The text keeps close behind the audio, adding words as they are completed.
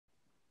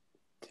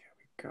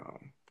go.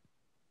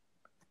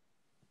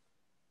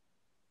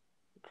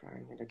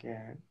 Trying it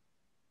again.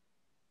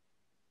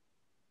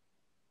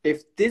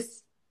 If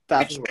this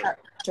doesn't work.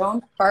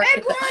 Don't bark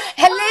at the...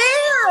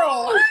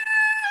 Hello!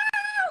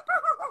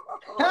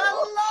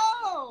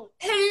 Hello!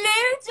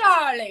 Hello,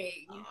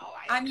 darling.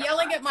 I'm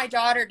yelling at my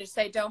daughter to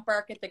say, don't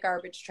bark at the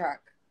garbage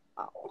truck.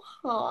 Oh,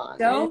 honey.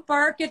 Don't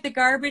bark at the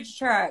garbage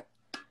truck.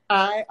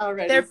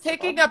 They're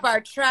picking up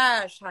our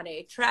trash,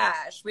 honey.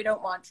 Trash. We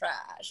don't want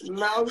trash.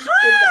 No.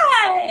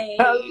 Hi!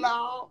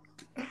 Hello.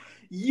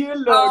 You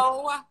look...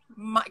 Oh,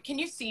 my... Can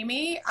you see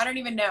me? I don't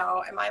even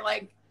know. Am I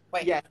like...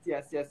 Wait. Yes.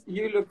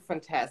 You look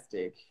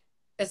fantastic.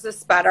 Is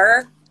this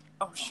better?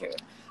 Oh, shoot.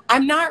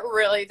 I'm not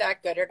really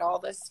that good at all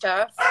this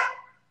stuff.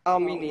 Oh,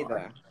 me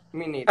neither.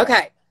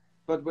 Okay.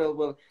 But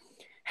we'll...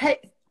 Hey,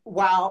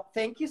 wow.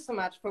 Thank you so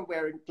much for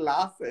wearing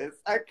glasses.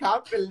 I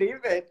can't believe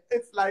it.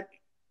 It's like,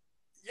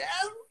 yes.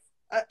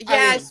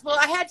 Yes. Well,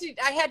 I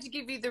had to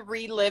give you the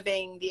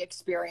reliving the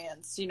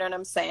experience. You know what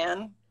I'm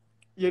saying?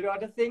 You know,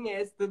 the thing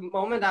is, the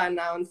moment I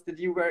announced that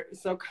you were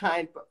so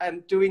kind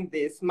and doing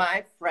this,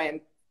 my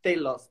friend, they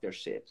lost their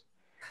shit.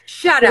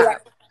 Shut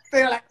up.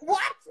 They were like,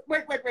 what?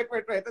 Wait.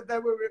 And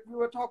then we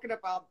were talking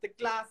about the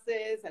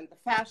glasses and the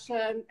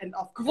fashion, and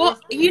of course. Well,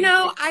 you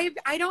know,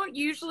 I don't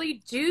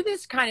usually do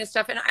this kind of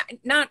stuff, and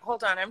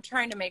hold on. I'm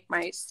trying to make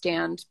my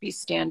stand be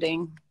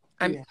standing.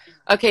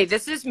 Okay.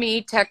 This is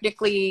me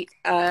technically.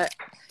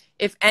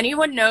 If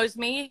anyone knows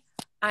me,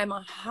 I'm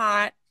a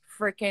hot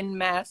freaking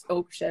mess.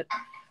 Oh shit.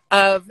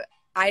 I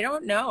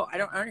don't know. I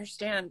don't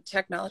understand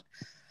technology.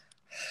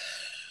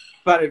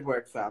 But it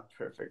works out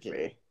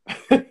perfectly.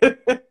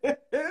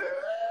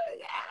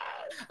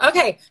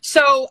 Okay,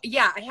 so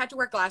yeah, I had to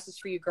wear glasses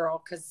for you,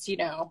 girl, because, you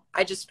know,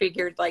 I just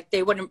figured, like,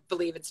 they wouldn't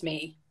believe it's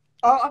me.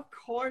 Oh, of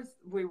course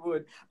we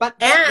would.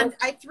 And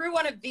I threw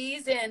one of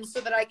these in so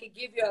that I could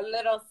give you a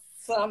little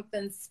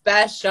something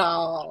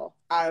special.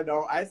 I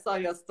know. I saw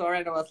your story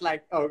and I was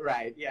like, oh,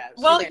 right, yeah.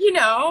 Well, you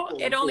know,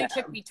 it only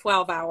took me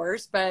 12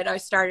 hours, but I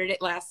started it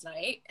last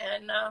night,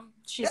 and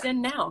she's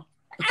in now.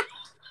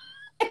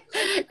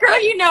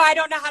 Girl, you know I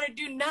don't know how to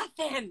do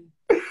nothing.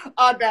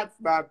 Oh, that's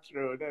not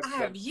true.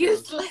 I'm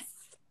useless.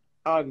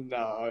 Oh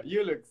no,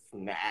 you look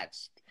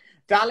snatched,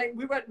 darling.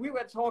 We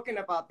were talking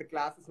about the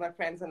glasses, my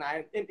friends and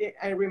I.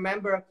 I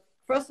remember,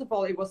 first of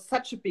all, it was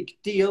such a big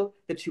deal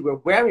that you were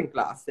wearing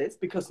glasses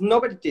because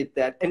nobody did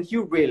that, and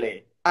you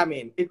really. I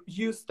mean,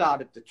 you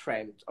started the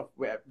trend of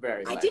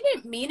wearing. I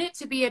didn't mean it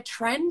to be a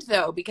trend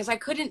though, because I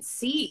couldn't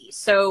see.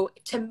 So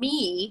to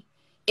me,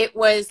 it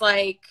was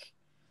like,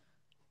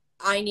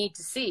 I need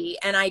to see.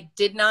 And I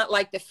did not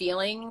like the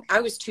feeling.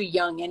 I was too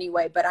young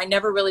anyway, but I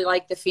never really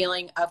liked the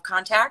feeling of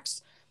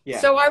contacts. Yeah.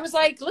 So I was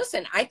like,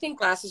 listen, I think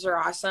glasses are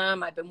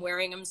awesome. I've been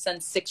wearing them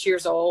since 6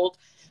 years old.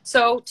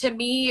 So to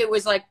me, it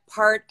was like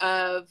part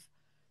of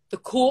the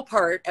cool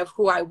part of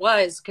who I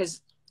was.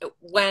 Because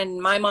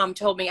when my mom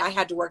told me I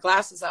had to wear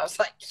glasses, I was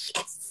like,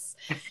 yes.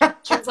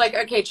 She was like,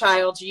 okay,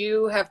 child,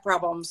 you have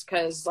problems.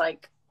 Because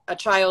like a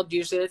child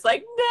usually it's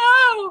like,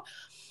 no.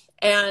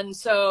 And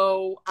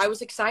so I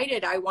was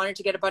excited. I wanted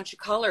to get a bunch of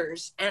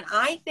colors. And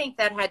I think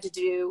that had to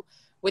do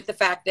with the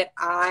fact that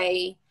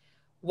I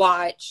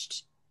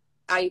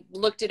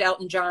looked at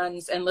Elton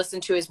John's and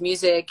listened to his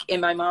music in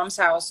my mom's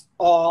house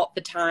all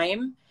the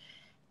time.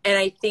 And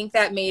I think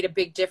that made a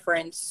big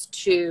difference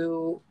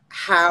to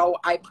how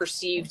I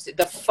perceived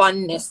the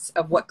funness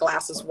of what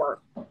glasses were.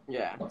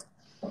 Yeah.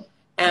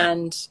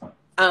 And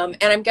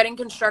I'm getting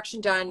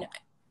construction done.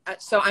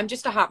 So I'm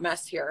just a hot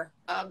mess here.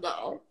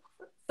 No.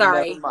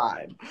 Sorry. Never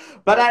mind.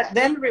 But I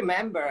then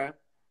remember,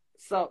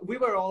 so we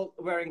were all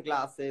wearing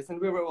glasses and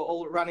we were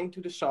all running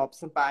to the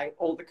shops and buying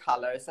all the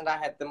colors, and I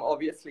had them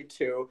obviously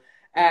too.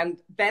 And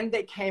then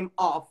they came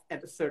off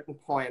at a certain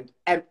point.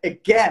 And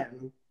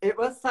again, it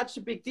was such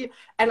a big deal.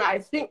 And I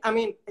think, I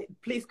mean,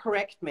 please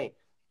correct me,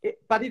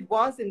 but it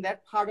was in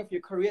that part of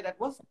your career that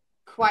was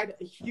quite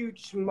a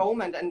huge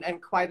moment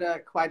and quite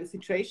a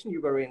situation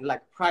you were in,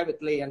 like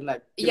privately and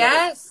like.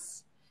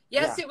 Yes.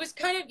 Yes, yeah. It was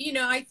kind of, you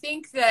know, I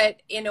think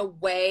that in a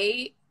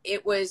way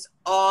it was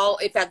all,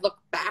 if I look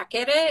back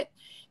at it,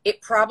 it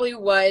probably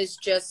was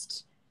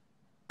just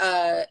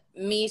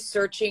me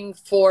searching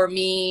for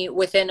me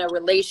within a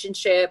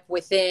relationship,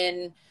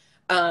 within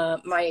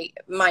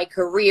my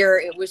career.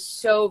 It was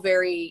so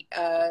very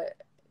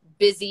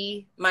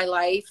busy, my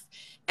life.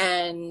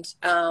 And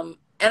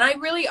I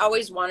really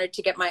always wanted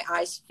to get my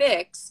eyes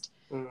fixed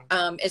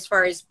as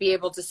far as be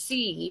able to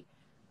see.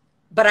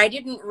 But I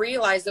didn't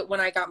realize that when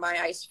I got my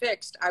eyes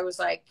fixed, I was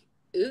like,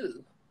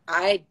 ooh,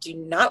 I do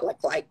not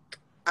look like,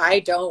 I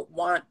don't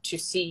want to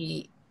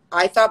see.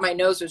 I thought my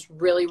nose was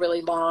really,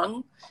 really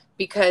long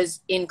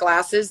because in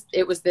glasses,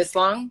 it was this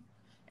long.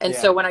 And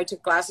so when I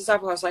took glasses off,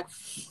 I was like,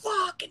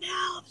 fucking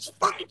hell, it's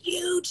fucking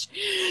huge.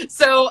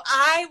 So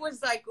I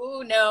was like,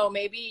 ooh, no,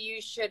 maybe you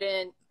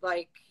shouldn't,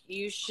 like,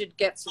 you should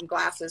get some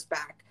glasses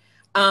back.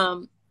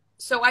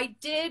 So I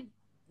did,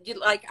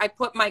 like, I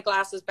put my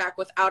glasses back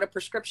without a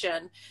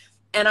prescription.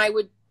 And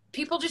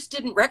people just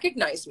didn't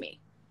recognize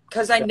me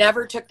because I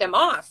never took them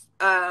off.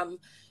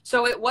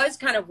 So it was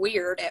kind of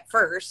weird at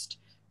first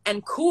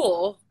and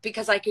cool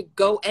because I could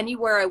go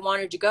anywhere I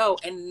wanted to go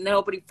and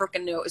nobody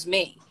freaking knew it was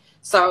me.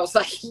 So I was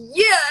like,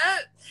 yeah,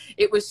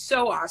 it was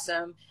so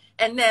awesome.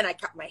 And then I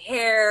cut my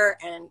hair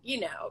and,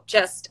 you know,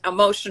 just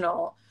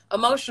emotional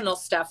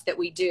stuff that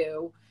we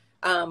do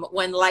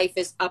when life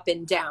is up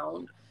and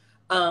down.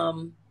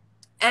 And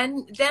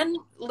then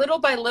little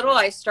by little,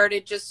 I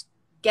started just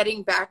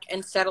getting back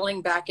and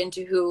settling back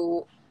into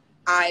who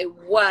I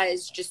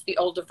was, just the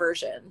older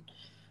version.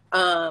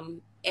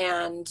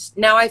 And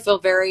now I feel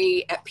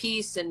very at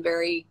peace and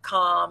very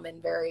calm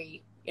and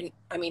very,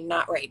 I mean,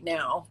 not right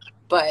now,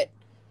 but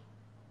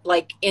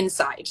like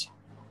inside.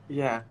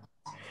 Yeah.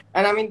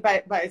 And I mean,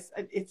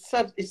 it's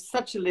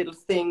such a little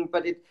thing,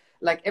 but it,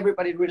 like,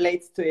 everybody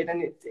relates to it,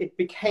 and it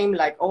became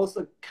like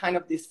also kind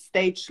of this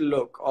stage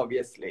look,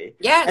 obviously.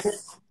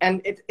 Yes.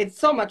 And it's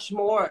so much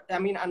more. I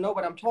mean, I know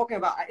what I'm talking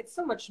about. It's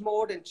so much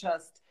more than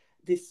just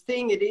this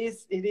thing. It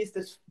is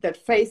this, that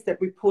face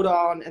that we put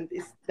on, and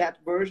is that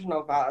version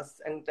of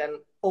us, and then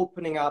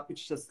opening up.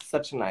 It's just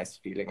such a nice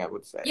feeling, I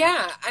would say.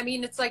 Yeah. I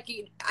mean, it's like,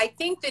 I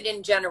think that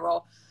in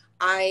general,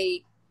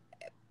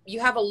 you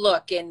have a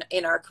look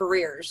in our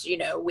careers, you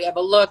know, we have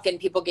a look and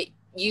people get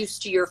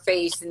used to your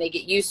face and they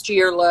get used to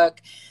your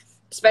look,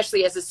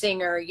 especially as a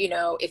singer, you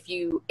know, if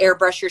you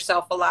airbrush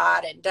yourself a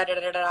lot and da da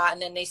da da,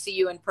 and then they see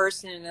you in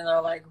person and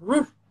they're like,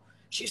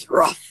 she's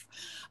rough.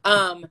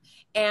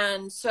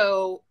 And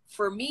so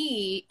for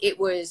me, it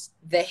was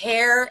the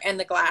hair and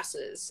the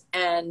glasses.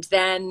 And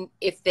then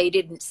if they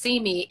didn't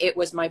see me, it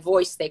was my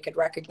voice they could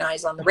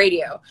recognize on the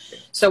radio.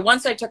 So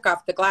once I took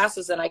off the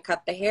glasses and I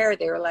cut the hair,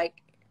 they were like,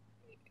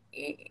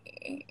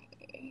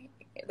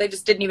 they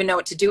just didn't even know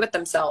what to do with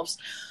themselves.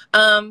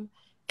 And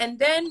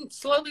then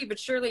slowly but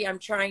surely, I'm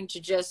trying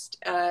to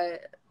just,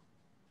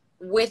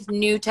 with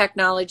new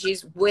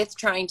technologies, with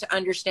trying to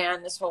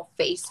understand this whole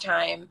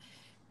FaceTime,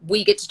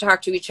 we get to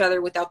talk to each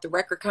other without the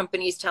record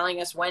companies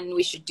telling us when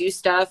we should do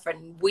stuff.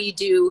 And we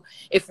do,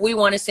 if we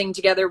want to sing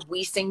together,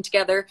 we sing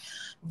together.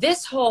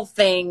 This whole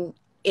thing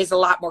is a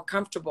lot more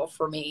comfortable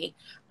for me.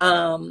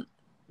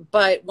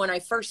 But when I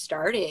first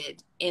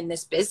started in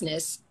this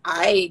business,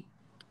 I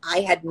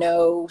had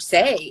no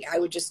say. I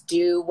would just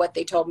do what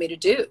they told me to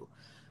do.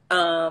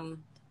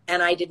 And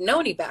I didn't know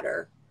any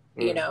better,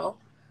 you know,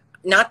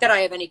 not that I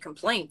have any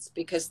complaints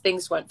because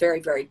things went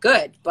very, very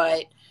good,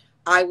 but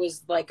I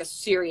was like a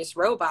serious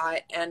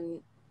robot.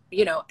 And,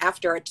 you know,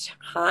 after a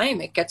time,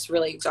 it gets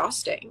really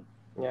exhausting.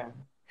 Yeah.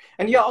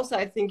 And you also,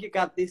 I think you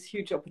got this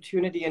huge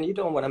opportunity and you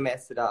don't want to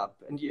mess it up.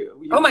 And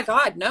you oh my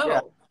God, no. Yeah.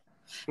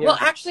 Yeah. Well,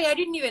 actually, I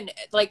didn't even,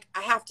 like,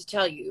 I have to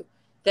tell you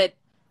that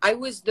I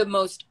was the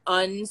most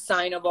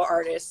unsignable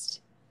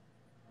artist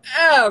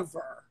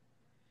ever.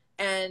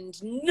 And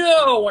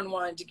no one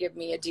wanted to give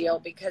me a deal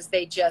because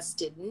they just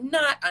did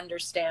not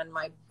understand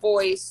my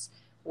voice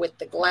with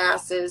the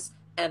glasses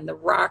and the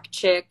rock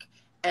chick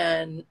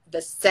and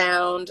the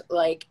sound,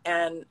 like,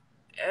 and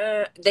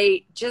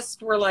they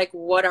just were like,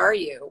 what are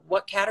you?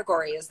 What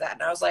category is that?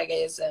 And I was like,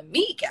 it's a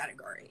me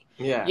category.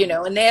 Yeah. You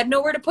know, and they had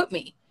nowhere to put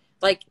me.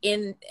 Like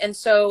and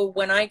so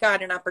when I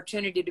got an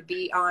opportunity to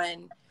be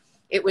on,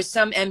 it was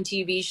some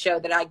MTV show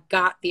that I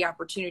got the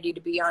opportunity to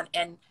be on.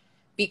 And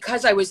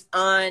because I was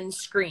on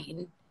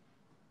screen,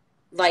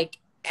 like,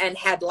 and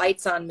had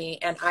lights on me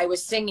and I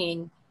was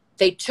singing,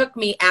 they took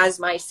me as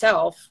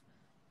myself,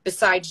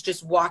 besides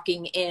just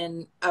walking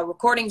in a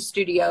recording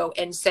studio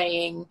and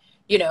saying,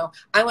 you know,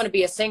 I want to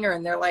be a singer.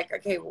 And they're like,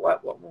 okay,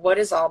 what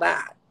is all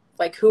that?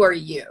 Like, who are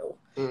you?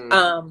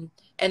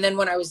 And then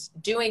when I was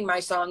doing my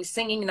song,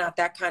 singing Not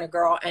That Kind of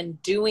Girl,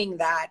 and doing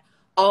that,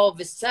 all of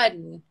a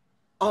sudden,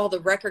 all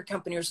the record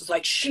companies was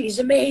like, she's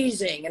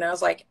amazing. And I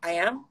was like, I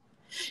am?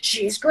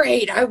 She's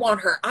great. I want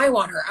her. I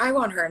want her. I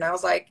want her. And I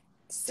was like,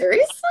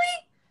 seriously?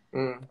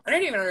 I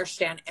don't even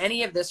understand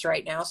any of this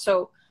right now.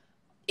 So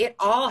it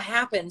all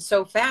happened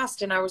so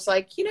fast. And I was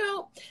like, you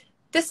know,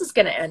 this is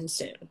going to end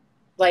soon.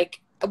 Like,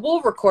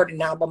 we'll record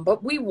an album,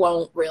 but we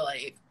won't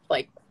really,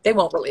 like, they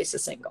won't release a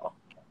single.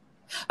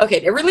 Okay,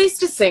 they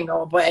released a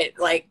single, but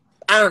like,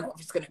 I don't know if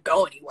it's going to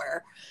go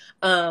anywhere.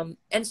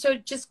 And so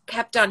it just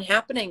kept on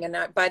happening.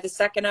 And by the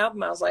second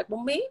album, I was like,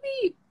 well,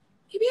 maybe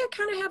I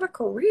kind of have a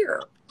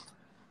career.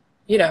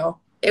 You know,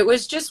 it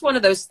was just one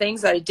of those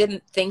things that I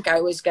didn't think I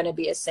was going to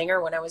be a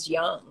singer when I was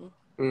young.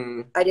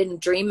 I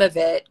didn't dream of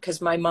it because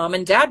my mom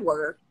and dad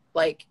were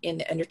like in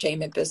the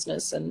entertainment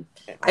business. And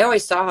I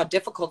always saw how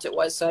difficult it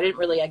was. So I didn't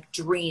really like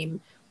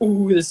dream,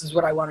 ooh, this is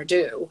what I want to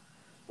do.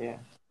 Yeah.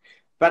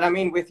 But I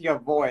mean, with your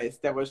voice,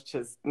 there was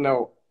just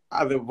no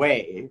other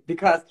way,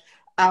 because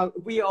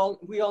we all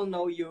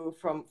know you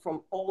from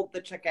all the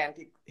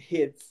gigantic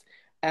hits,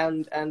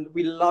 and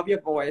we love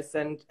your voice,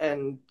 and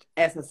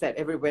as I said,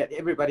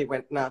 everybody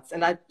went nuts.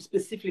 And I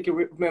specifically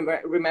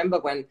remember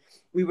when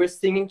we were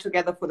singing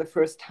together for the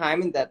first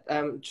time in that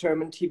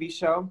German TV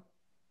show.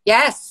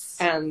 Yes.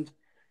 And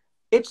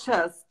it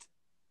just,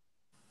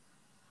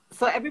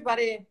 so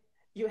everybody,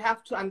 you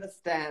have to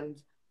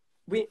understand,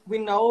 we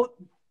know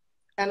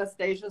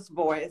Anastasia's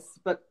voice,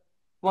 but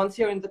once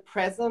you're in the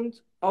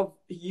present of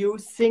you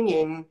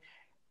singing,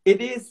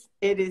 it is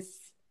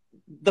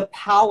the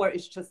power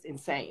is just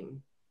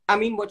insane. I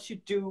mean, what you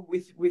do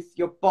with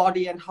your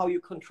body and how you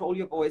control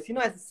your voice. You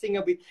know, as a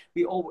singer,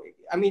 we always,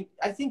 I mean,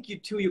 I think you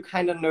too, you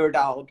kind of nerd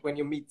out when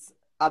you meet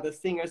other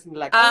singers and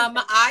you're like, oh,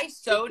 I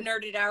so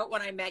nerded out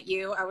when I met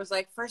you. I was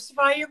like, first of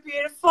all, you're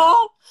beautiful.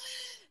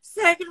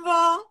 Second of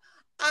all,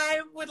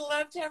 I would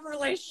love to have a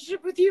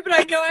relationship with you, but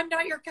I know I'm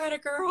not your kind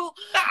of girl.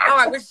 Oh,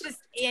 I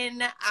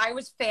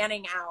was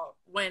fanning out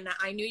when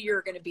I knew you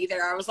were going to be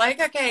there. I was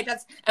like, okay,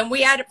 and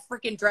we had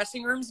freaking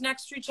dressing rooms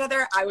next to each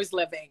other. I was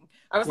living.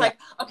 I was like,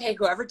 okay,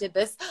 whoever did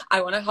this,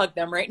 I want to hug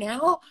them right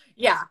now.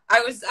 Yeah,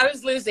 I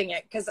was losing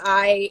it because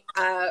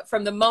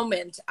from the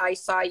moment I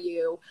saw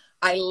you,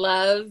 I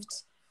loved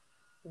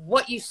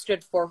what you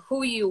stood for,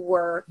 who you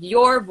were,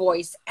 your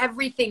voice,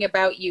 everything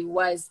about you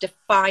was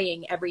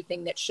defying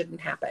everything that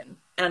shouldn't happen.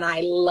 And I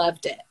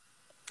loved it.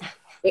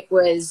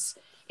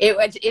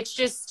 It's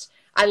just,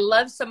 I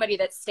love somebody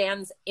that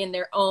stands in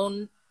their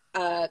own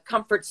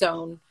comfort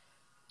zone,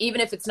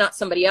 even if it's not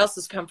somebody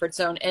else's comfort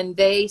zone, and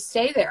they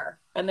stay there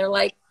and they're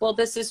like, well,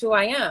 this is who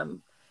I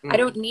am. I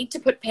don't need to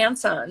put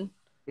pants on.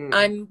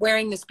 I'm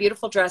wearing this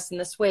beautiful dress and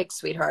this wig,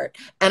 sweetheart,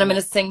 and I'm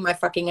going to sing my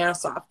fucking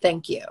ass off.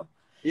 Thank you.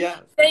 Yeah.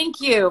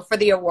 Thank you for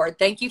the award.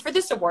 Thank you for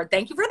this award.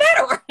 Thank you for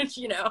that award,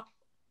 you know.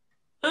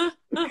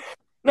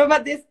 No,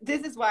 but this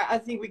is why I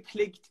think we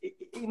clicked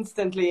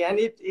instantly. And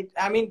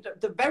I mean,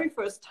 the very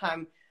first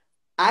time,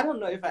 I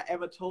don't know if I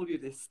ever told you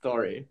this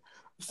story.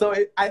 So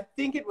I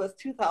think it was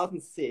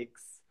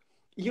 2006.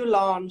 You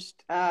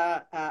launched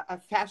a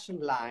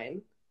fashion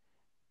line.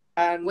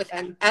 With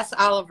S.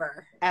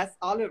 Oliver. S.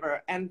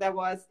 Oliver. And there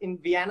was, in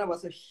Vienna,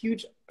 was a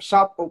huge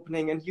shop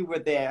opening and you were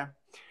there.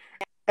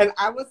 And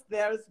I was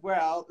there as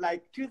well,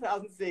 like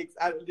 2006,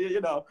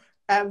 you know.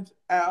 And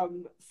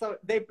so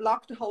they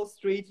blocked the whole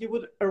street. You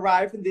would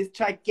arrive in this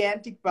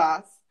gigantic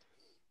bus.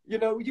 You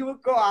know, you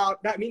would go out.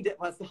 I mean, that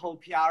was the whole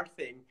PR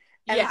thing.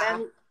 And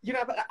then, you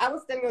know, but I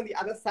was standing on the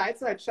other side,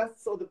 so I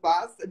just saw the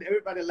bus and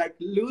everybody like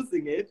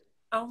losing it.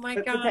 Oh my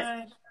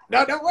God.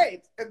 No,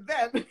 wait. And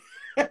then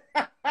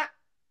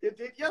you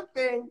did your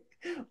thing,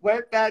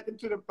 went back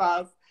into the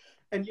bus.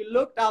 And you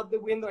looked out the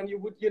window and you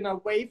would, you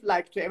know, wave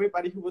like to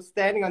everybody who was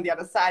standing on the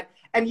other side.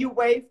 And you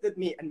waved at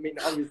me. I mean,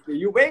 obviously,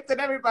 you waved at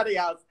everybody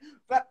else.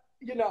 But,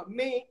 you know,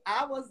 me,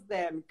 I was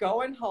then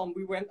going home.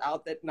 We went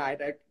out that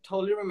night. I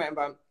totally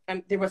remember.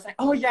 And they were saying,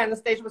 oh, yeah,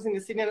 Anastacia was in the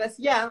city. And I said,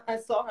 yeah, I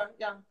saw her.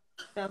 Yeah.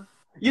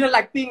 You know,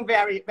 like being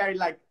very, very,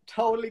 like,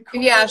 totally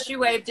cool. Yeah, she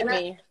waved at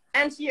me.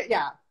 And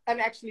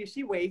and actually,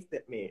 she waved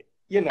at me,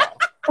 you know.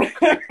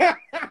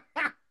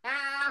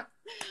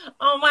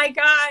 Oh my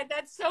God,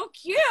 that's so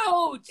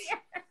cute.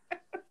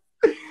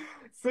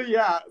 So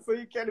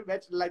you can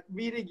imagine like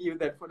meeting you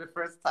then for the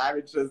first time.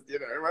 It just, you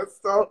know, it was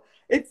so,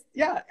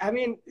 I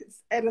mean,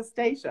 it's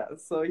Anastacia.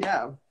 So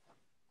yeah,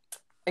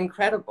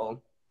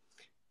 incredible.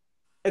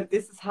 And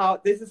this is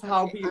how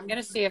I'm going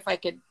to see if I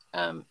could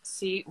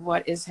see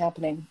what is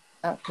happening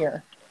out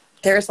here.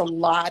 There's a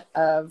lot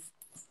of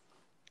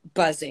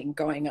buzzing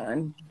going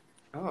on.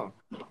 Oh.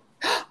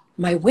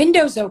 My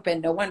window's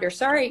open. No wonder.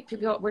 Sorry,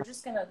 people. We're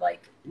just going to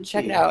like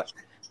check it out.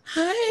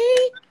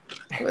 Hi.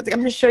 I'm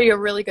going to show you a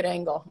really good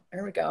angle.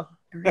 There we go.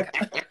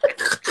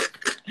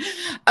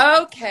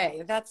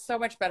 Okay. That's so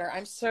much better.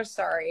 I'm so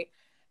sorry.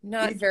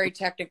 Not very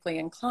technically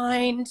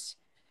inclined.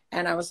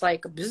 And I was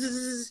like,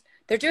 bzz.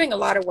 They're doing a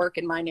lot of work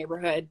in my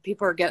neighborhood.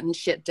 People are getting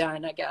shit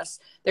done, I guess.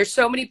 There's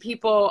so many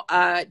people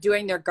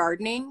doing their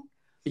gardening.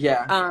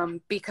 Yeah.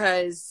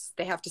 Because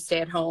they have to stay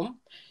at home.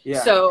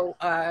 Yeah.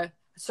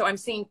 So I'm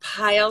seeing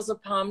piles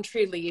of palm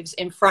tree leaves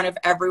in front of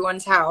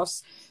everyone's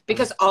house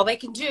because all they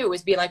can do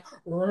is be like,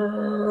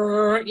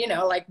 you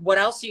know, like what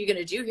else are you going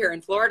to do here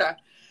in Florida?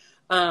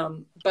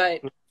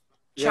 But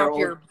chop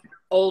your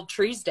old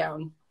trees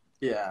down.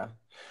 Yeah.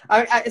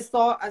 I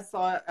saw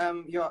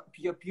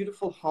your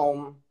beautiful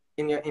home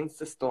in your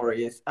Insta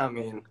stories. I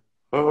mean,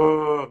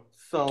 oh,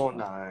 so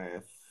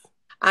nice.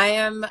 I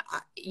am,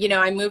 you know,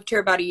 I moved here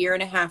about 1.5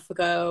 years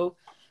ago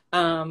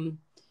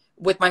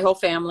with my whole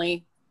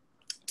family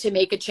to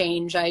make a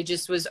change. I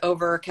just was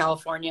over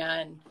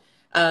California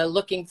and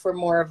looking for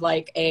more of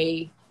like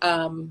a, I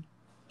don't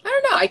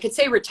know, I could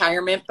say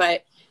retirement,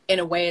 but in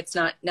a way it's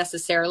not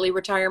necessarily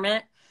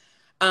retirement.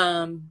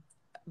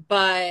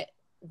 But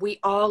we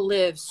all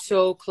live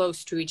so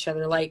close to each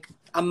other, like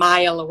a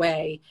mile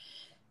away,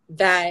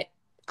 that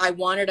I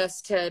wanted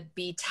us to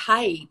be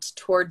tight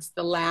towards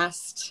the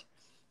last,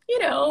 you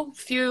know,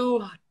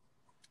 few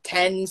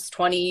 10s,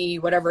 20,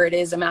 whatever it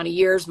is, amount of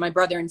years my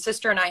brother and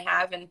sister and I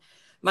have. And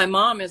my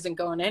mom isn't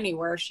going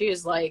anywhere. She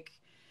is like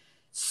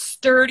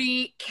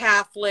sturdy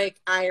Catholic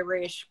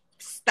Irish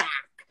stack.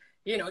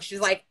 You know, she's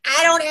like,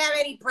 I don't have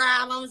any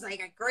problems. I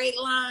got great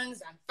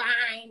lungs. I'm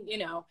fine. You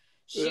know,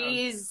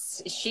 she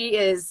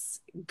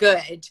is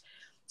good.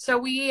 So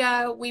we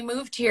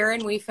moved here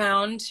and we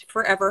found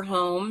forever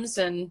homes,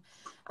 and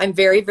I'm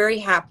very, very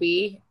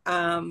happy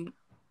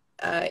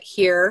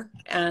here.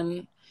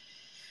 And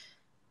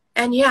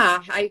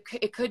yeah,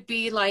 it could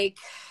be like,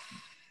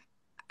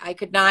 I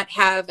could not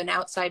have an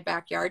outside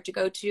backyard to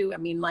go to. I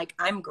mean, like,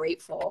 I'm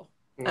grateful.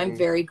 I'm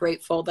very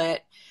grateful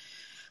that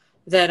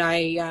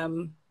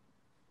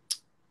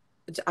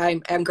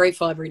I'm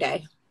grateful every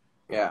day.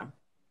 Yeah.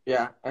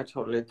 Yeah, I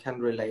totally can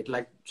relate.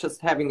 Like,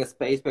 just having a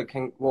space where you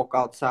can walk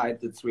outside,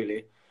 it's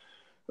really,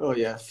 oh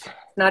yes.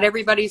 Not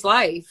everybody's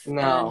life.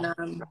 No.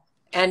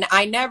 And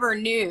I never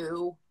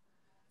knew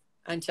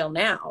until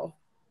now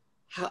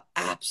how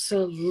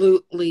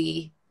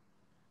absolutely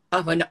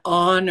of an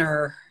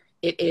honor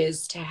it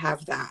is to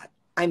have that.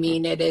 I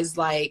mean, it's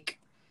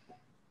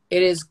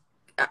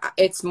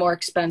more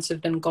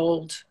expensive than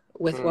gold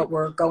with what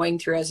we're going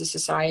through as a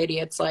society.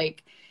 It's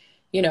like,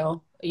 you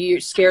know, you're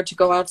scared to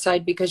go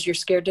outside because you're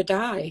scared to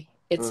die.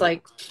 It's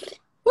like,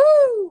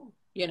 woo,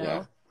 you know.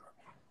 Yeah.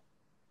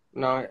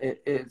 No,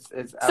 it's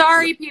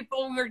sorry,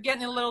 people, we're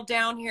getting a little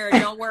down here.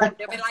 Don't worry.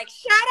 They'll be like,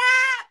 shut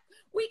up.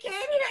 We came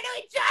here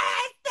to enjoy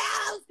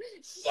ourselves.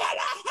 Shut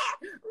up.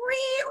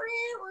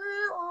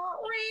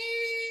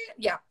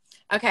 Yeah.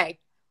 Okay.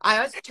 I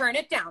always turn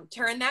it down.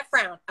 Turn that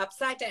frown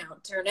upside down.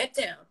 Turn it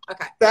down.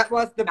 Okay. That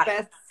was the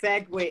best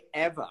segue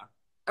ever.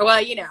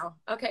 Well, you know.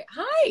 Okay.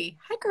 Hi.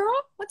 Hi, girl.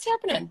 What's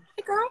happening?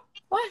 Hi, girl.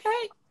 What?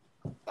 Hey.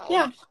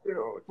 Yeah.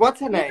 What's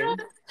her name? Yeah.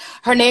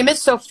 Her name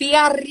is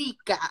Sofia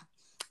Rica.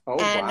 Oh,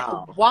 and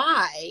wow.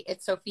 why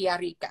it's Sofia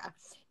Rica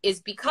is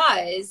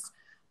because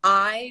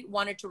I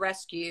wanted to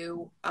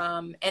rescue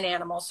an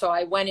animal. So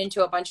I went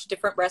into a bunch of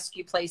different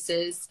rescue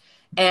places,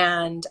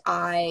 and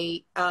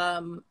I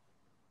found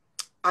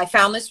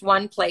this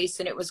one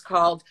place, and it was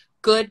called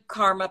Good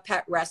Karma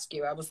Pet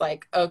Rescue. I was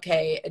like,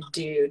 okay,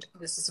 dude,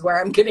 this is where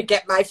I'm going to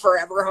get my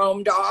forever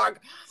home dog.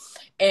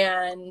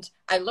 And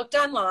I looked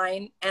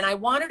online, and I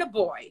wanted a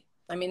boy.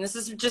 I mean, this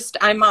is just,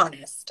 I'm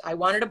honest. I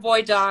wanted a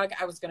boy dog.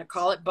 I was going to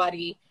call it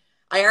Buddy.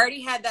 I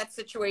already had that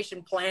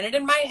situation planted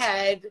in my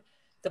head.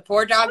 The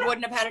poor dog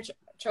wouldn't have had a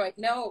choice.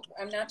 No,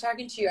 I'm not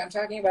talking to you. I'm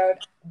talking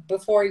about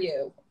before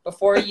you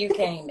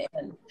came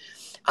in.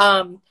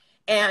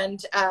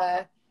 And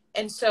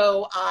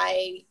so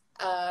I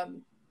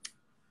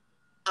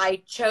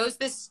chose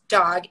this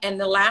dog, and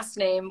the last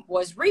name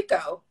was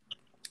Rico.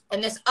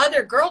 And this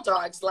other girl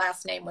dog's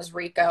last name was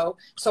Rico.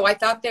 So I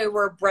thought they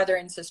were brother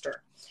and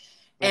sister.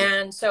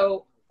 And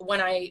so when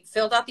I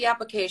filled out the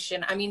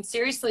application, I mean,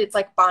 seriously, it's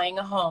like buying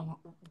a home,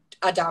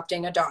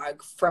 adopting a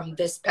dog from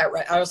this pet.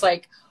 I was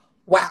like,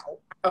 wow.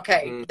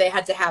 Okay. They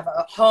had to have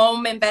a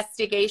home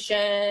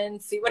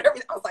investigation, see whatever.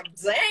 I was like,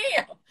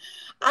 damn,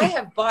 I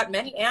have bought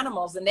many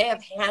animals, and they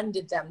have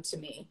handed them to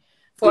me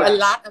for a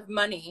lot of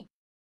money.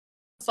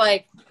 It's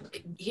like,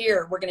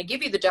 here, we're going to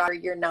give you the dog.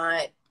 You're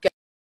not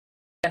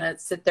going to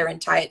sit there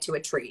and tie it to a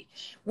tree,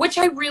 which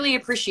I really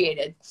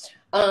appreciated.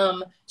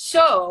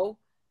 So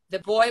the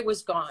boy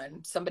was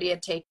gone. Somebody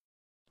had taken.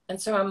 And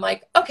so I'm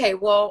like, okay,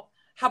 well,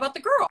 how about the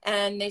girl?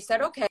 And they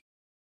said,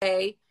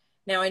 okay.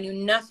 Now I knew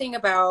nothing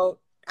about,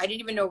 I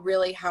didn't even know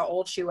really how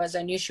old she was.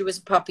 I knew she was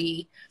a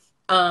puppy.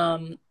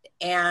 I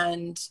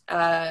didn't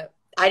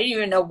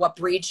even know what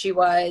breed she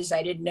was.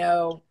 I didn't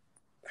know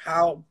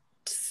how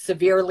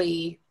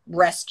severely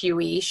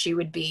rescue-y she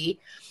would be.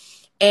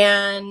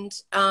 And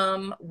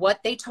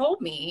what they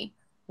told me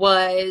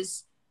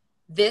was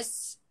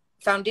this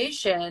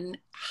foundation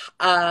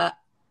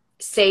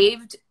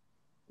saved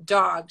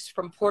dogs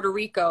from Puerto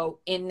Rico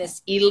in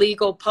this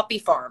illegal puppy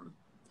farm.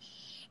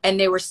 And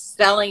they were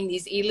selling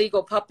these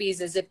illegal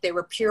puppies as if they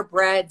were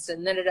purebreds.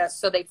 And then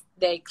so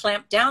they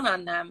clamped down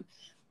on them,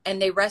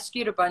 and they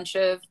rescued a bunch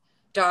of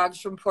dogs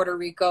from Puerto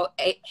Rico.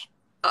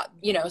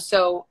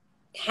 So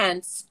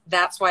hence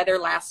that's why their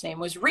last name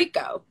was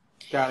Rico.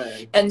 Got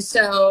it. And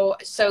so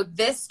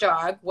this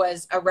dog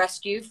was a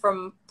rescue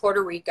from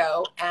Puerto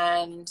Rico,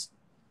 and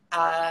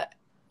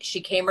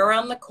she came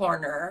around the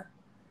corner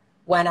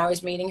when I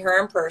was meeting her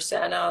in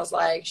person. I was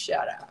like,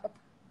 shut up.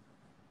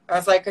 I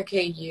was like,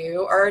 okay,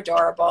 you are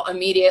adorable.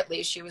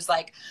 Immediately, she was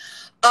like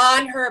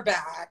on her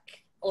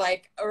back,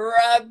 like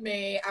rub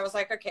me. I was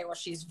like, okay, well,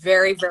 she's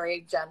very,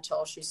 very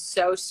gentle. She's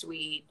so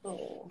sweet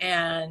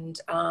and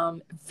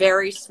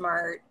very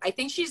smart. I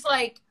think she's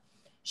like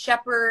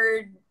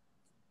Shepherd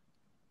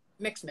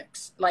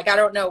mix. Like, I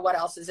don't know what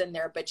else is in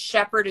there, but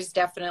Shepherd is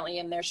definitely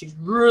in there. She's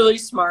really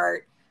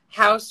smart,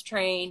 house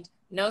trained,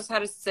 knows how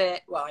to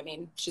sit. Well, I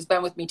mean, she's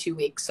been with me 2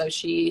 weeks, so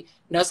she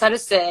knows how to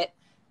sit.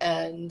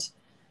 And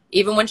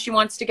even when she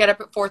wants to get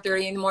up at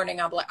 4:30 in the morning,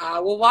 I'll be like, I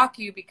will walk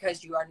you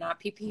because you are not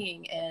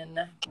pee-peeing in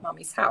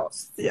mommy's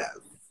house. Yes.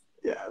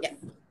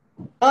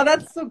 Oh,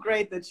 that's so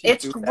great that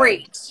it's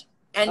great.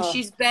 And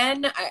she's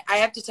been, I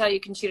have to tell you,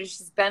 Conchita,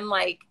 she's been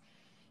like,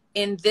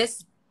 in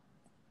this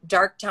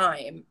dark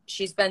time,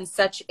 she's been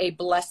such a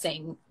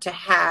blessing to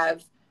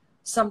have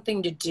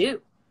something to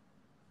do.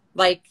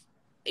 Like,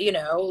 you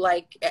know,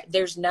 like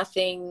there's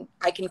nothing,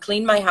 I can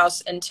clean my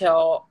house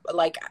until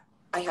like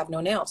I have no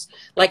nails.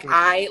 Like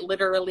I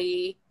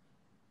literally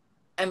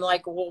am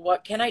like, well,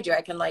 what can I do?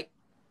 I can like,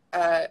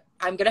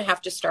 I'm going to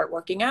have to start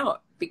working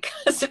out,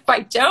 because if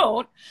I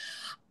don't,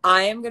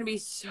 I am going to be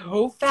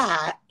so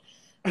fat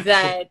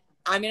that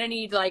I'm going to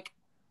need like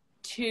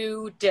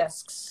 2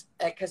 discs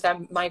because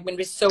I'm going to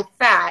be so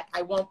fat,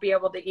 I won't be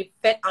able to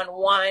fit on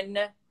one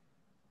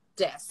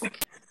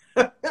disc.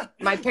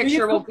 My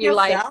picture will be yourself?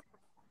 like,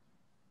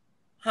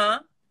 huh?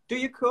 Do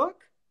you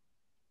cook?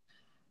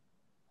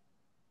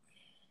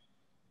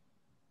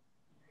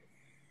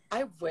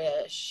 I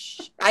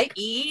wish. I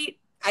eat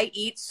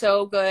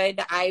so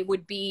good. I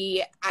would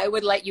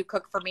let you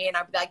cook for me, and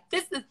I'd be like,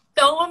 this is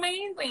so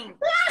amazing.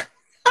 But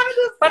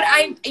what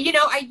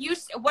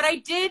I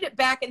did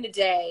back in the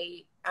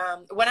day,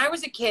 when I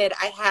was a kid,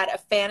 I had a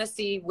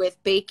fantasy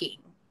with baking.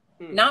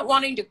 Not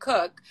wanting to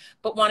cook,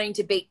 but wanting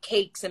to bake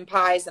cakes and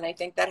pies. And I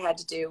think that had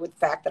to do with the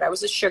fact that I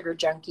was a sugar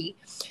junkie.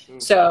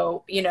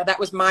 So, that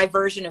was my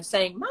version of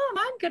saying, Mom,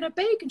 I'm going to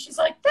bake. And she's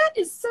like, that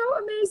is so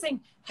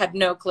amazing. Had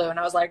no clue. And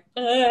I was like,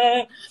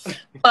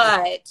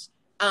 But,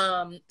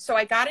 so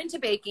I got into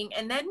baking.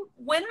 And then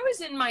when I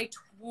was in my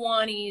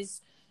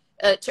 20s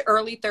to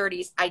early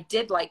 30s, I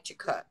did like to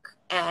cook.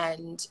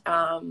 And,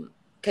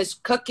 because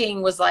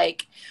cooking was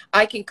like,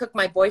 I can cook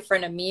my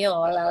boyfriend a meal,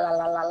 la, la,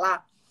 la, la,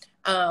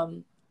 la.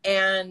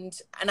 And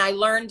I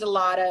learned a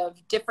lot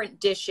of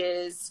different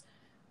dishes.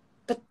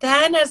 But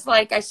then as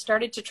I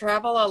started to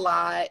travel a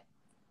lot,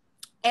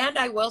 and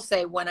I will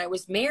say when I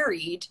was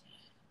married,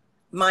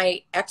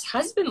 my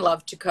ex-husband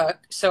loved to cook.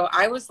 So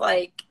I was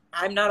like,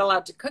 I'm not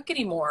allowed to cook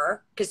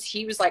anymore because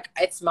he was like,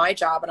 it's my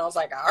job. And I was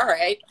like, all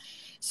right.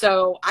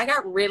 So I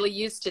got really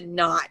used to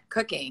not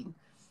cooking.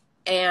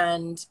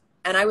 And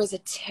I was a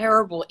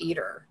terrible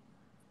eater.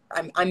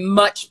 I'm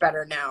much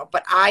better now,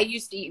 but I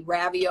used to eat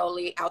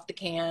ravioli out the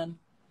can.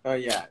 Oh,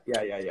 yeah.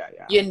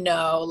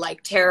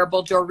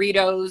 Terrible.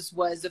 Doritos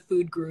was a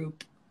food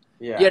group.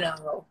 Yeah.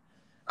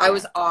 I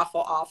was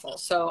awful.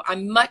 So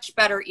I'm much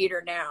better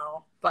eater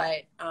now,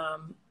 but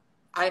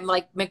I'm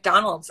like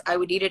McDonald's. I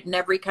would eat it in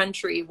every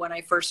country when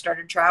I first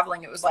started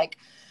traveling. I was like,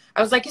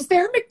 is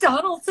there a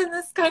McDonald's in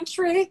this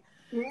country?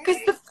 Because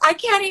I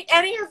can't eat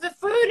any of the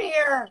food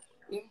here.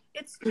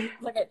 It's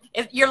look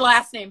at your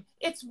last name.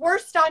 It's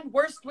worst on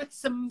worst with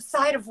some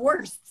side of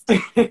worst.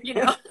 I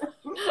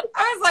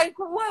was like,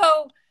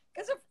 whoa.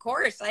 Because of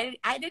course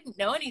I didn't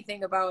know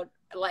anything about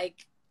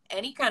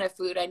any kind of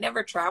food. I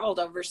never traveled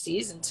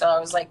overseas until I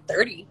was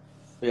 30.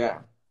 Yeah.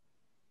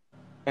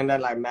 And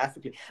then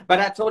massively. But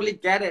I totally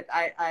get it.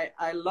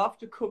 I love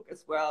to cook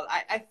as well.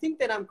 I think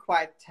that I'm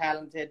quite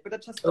talented, but I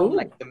just don't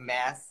like the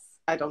mess.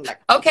 I don't like.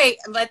 Okay,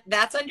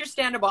 that's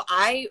understandable.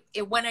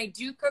 When I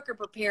do cook or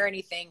prepare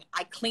anything,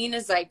 I clean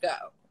as I go.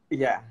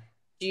 Yeah.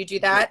 Do you do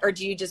that, or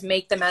do you just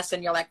make the mess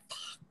and you're like,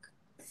 fuck?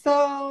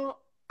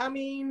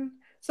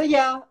 So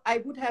yeah, I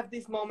would have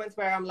these moments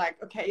where I'm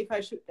like, okay,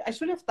 I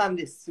should have done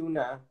this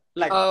sooner.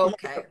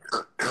 Okay.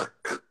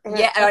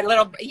 Yeah, a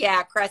little,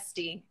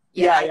 crusty.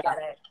 Yeah, I get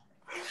it.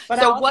 But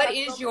so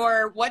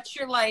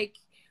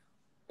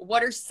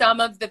what are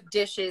some of the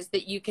dishes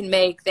that you can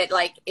make that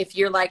if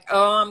you're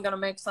I'm going to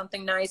make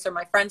something nice, or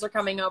my friends are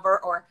coming over,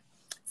 or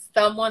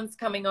someone's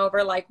coming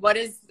over, what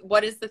is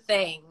the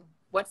thing?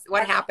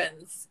 What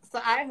happens? So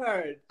I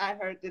heard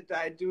that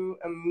I do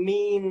a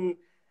mean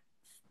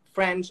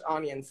French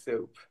onion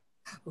soup.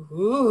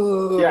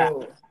 Ooh. Yeah.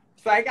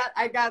 So I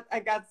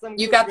got some.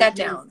 You got that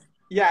reviews. down.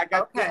 Yeah, I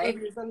got good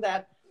reviews on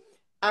that.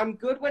 I'm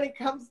good when it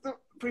comes to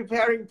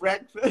preparing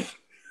breakfast.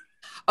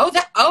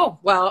 Oh,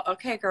 well,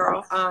 okay,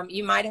 girl.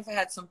 You might have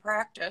had some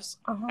practice.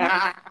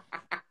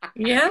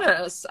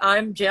 Yes,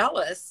 I'm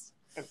jealous.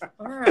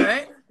 All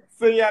right.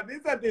 So yeah,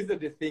 these are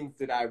the things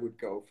that I would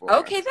go for.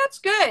 Okay, that's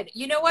good.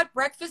 You know what?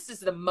 Breakfast is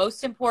the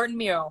most important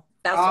meal.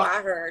 That's what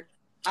I heard.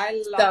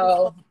 I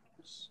love it.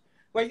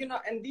 Well,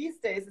 and these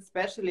days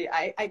especially,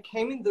 I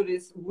came into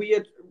this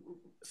weird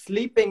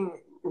sleeping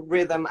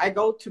rhythm. I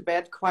go to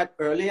bed quite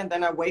early, and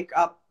then I wake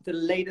up the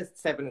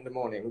latest 7 in.the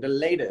morning. The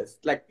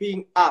latest,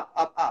 being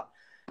up.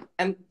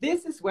 And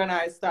this is when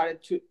I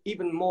started to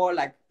even more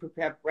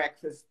prepare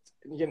breakfast,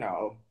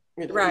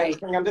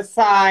 right on the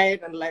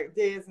side and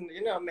this, and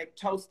make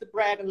toasted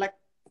bread and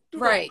do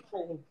right the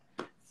whole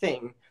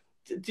thing.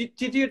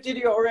 Did you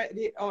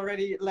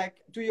already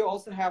do you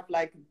also have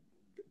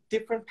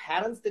different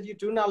patterns that you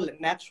do now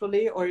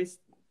naturally, or is?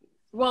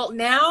 Well,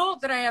 now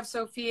that I have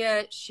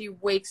Sophia, she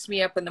wakes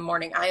me up in the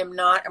morning. I am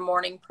not a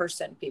morning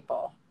person,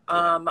 people.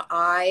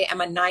 I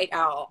am a night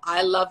owl.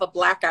 I love a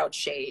blackout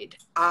shade.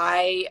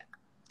 I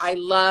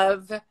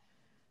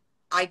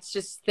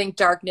just think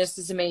darkness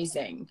is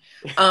amazing.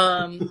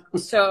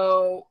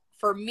 So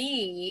for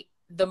me,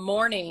 the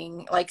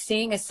morning,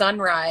 seeing a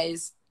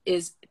sunrise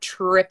is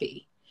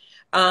trippy,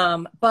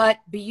 but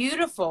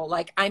beautiful.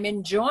 I'm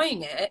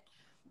enjoying it,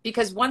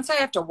 because once I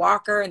have to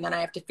walk her and then I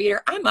have to feed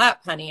her, I'm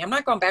up, honey. I'm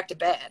not going back to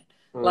bed.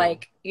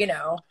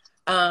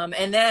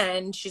 And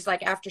then she's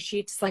after she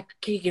eats, are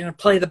you going to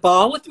play the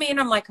ball with me? And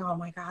I'm like, oh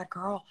my God,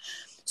 girl.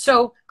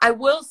 So I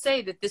will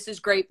say that this is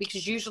great,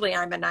 because usually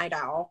I'm a night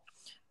owl.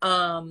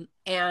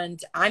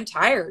 And I'm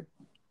tired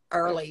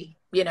early,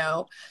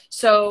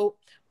 So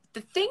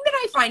the thing that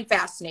I find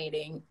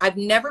fascinating, I've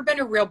never been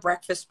a real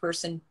breakfast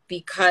person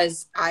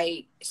because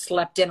I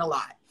slept in a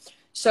lot.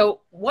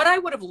 So what I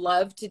would have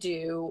loved to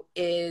do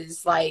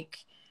is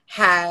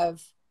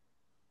have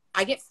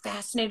I get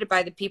fascinated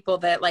by the people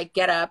that like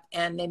get up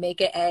and they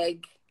make an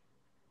egg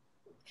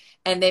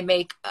and they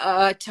make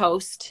a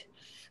toast.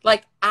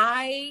 Like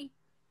I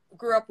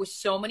grew up with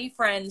so many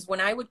friends.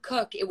 When I would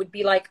cook, it would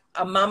be like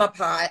a mama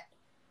pot,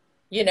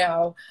 you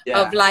know,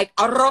 of like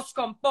arroz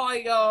con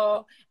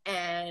pollo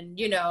and,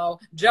 you know,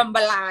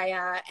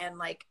 jambalaya and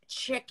like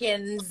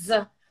chickens.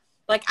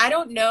 Like, I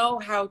don't know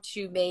how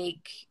to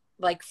make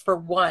like for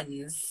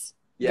ones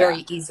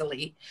very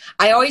easily.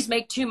 I always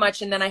make too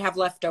much and then I have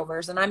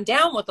leftovers, and I'm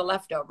down with the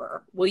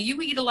leftover. Will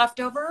you eat a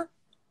leftover?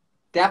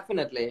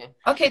 Definitely.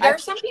 Okay, there are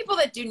some people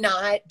that do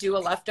not do a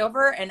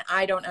leftover, and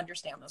I don't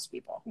understand those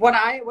people. What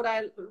I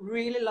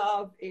really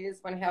love is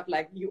when you have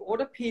like, you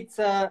order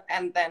pizza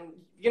and then,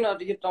 you know,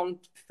 you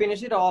don't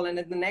finish it all, and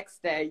then the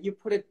next day you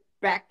put it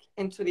back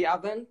into the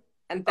oven,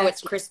 and that's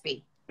it's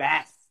crispy.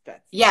 Best.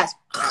 Yes.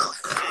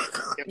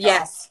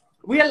 Yes.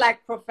 We are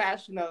like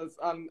professionals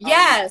on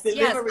yes.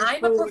 delivery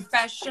I'm food. a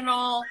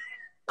professional.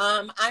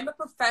 I'm a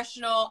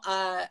professional.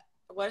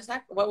 What is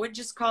that? What we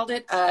just called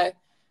it?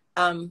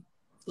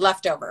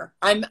 Leftover.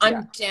 I'm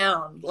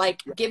down.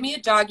 Like, give me a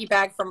doggy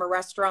bag from a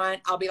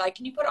restaurant. I'll be like,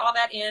 can you put all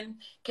that in?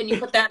 Can you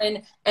put that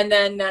in? And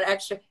then that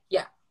extra,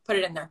 put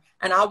it in there.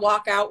 And I'll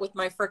walk out with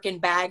my freaking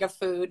bag of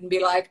food and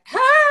be like,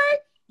 hey,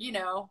 you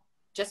know,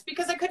 just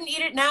because I couldn't eat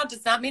it now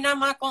does not mean I'm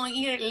not going to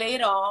eat it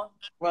later.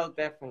 Well,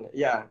 definitely.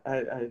 Yeah,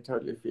 I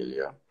totally feel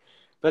you.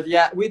 But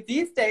yeah, with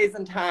these days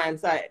and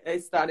times, I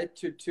started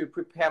to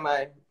prepare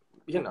my,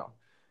 you know.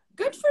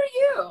 Good for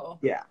you.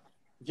 Yeah,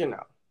 you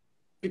know,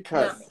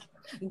 because.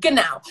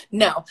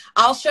 No,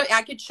 I'll show you.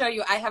 I could show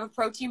you. I have a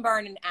protein bar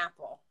and an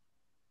apple.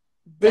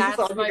 That's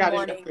my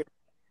morning.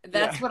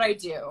 That's what I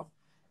do.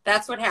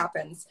 That's what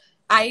happens.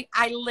 I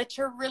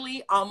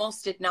literally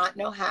almost did not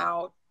know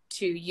how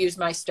to use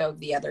my stove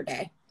the other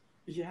day.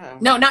 Yeah.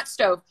 No, not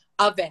stove,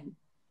 oven.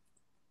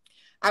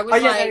 I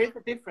was like, there is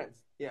a difference.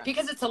 Yeah.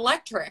 Because it's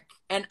electric,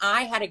 and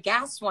I had a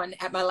gas one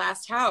at my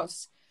last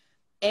house.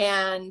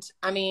 And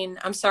I mean,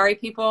 I'm sorry,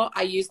 people,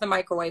 I use the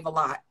microwave a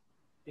lot.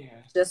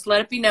 Yeah. Just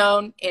let it be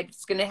known.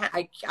 It's gonna.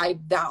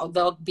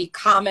 There'll be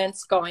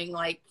comments going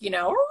like, you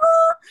know,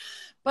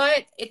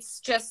 but it's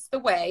just the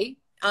way.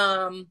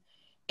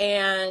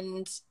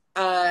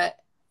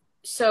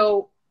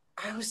 So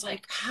I was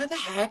like, how the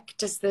heck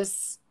does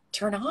this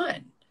turn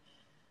on?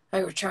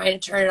 I was trying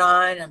to turn it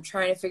on. I'm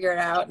trying to figure it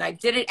out, and I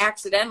did it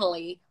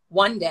accidentally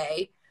one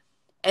day,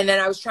 and then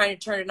I was trying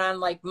to turn it on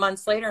like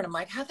months later, and I'm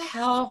like, how the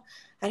hell?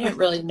 I didn't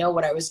really know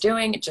what I was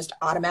doing. It just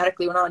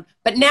automatically went on.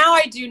 But now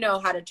I do know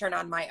how to turn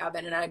on my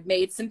oven, and I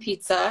made some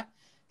pizza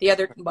I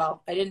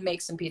didn't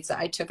make some pizza.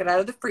 I took it out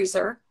of the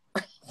freezer.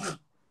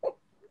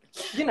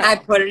 You know. I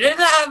put it in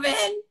the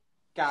oven.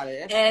 Got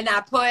it. And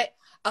I put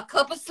a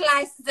couple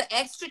slices of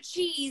extra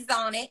cheese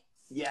on it.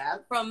 Yeah.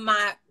 From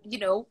my, you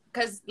know,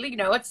 because, you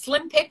know, it's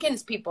slim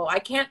pickings, people. I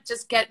can't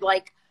just get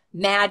like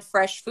mad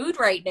fresh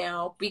food right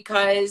now,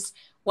 because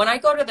when I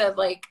go to the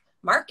like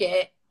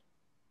market,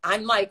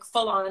 I'm like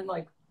full on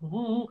like,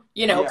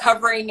 you know,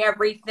 covering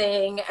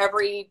everything.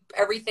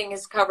 Everything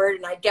is covered,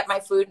 and I get my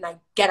food and I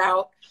get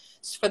out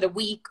for the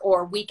week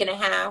or week and a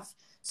half.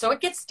 So it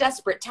gets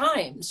desperate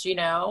times, you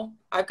know.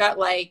 I've got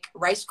like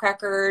rice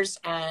crackers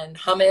and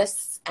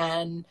hummus,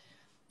 and,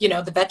 you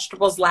know, the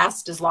vegetables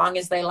last as long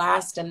as they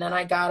last. And then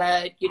I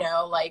gotta, you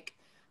know, like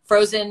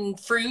frozen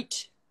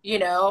fruit, you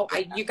know,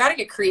 you gotta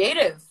get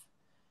creative.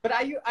 But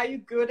are you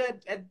good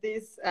at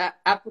this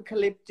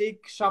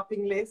apocalyptic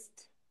shopping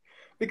list?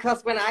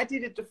 Because when I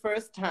did it the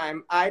first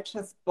time, I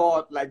just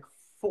bought like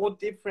 4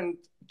 different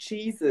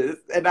cheeses,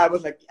 and I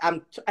was like,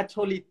 I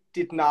totally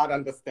did not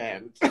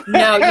understand.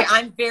 No,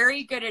 I'm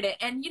very good at it.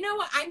 And you know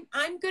what?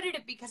 I'm good at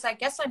it because I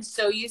guess I'm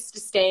so used to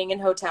staying in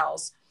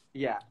hotels.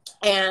 Yeah.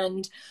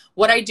 And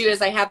what I do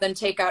is I have them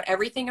take out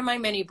everything in my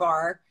mini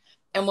bar.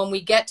 And when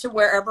we get to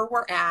wherever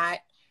we're at,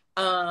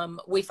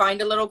 we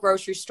find a little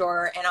grocery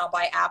store, and I'll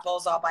buy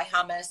apples, I'll buy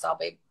hummus, I'll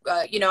buy,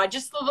 you know,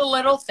 just the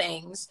little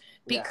things.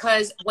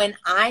 Because when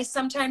I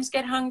sometimes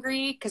get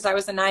hungry, because I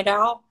was a night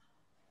owl,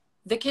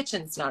 the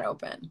kitchen's not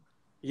open.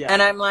 Yeah.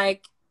 And I'm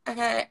like,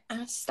 okay,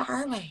 I'm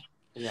starving.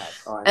 Yeah.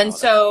 And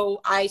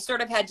so I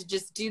sort of had to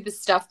just do the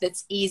stuff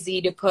that's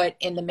easy to put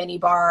in the mini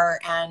bar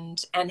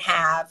and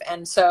have.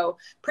 And so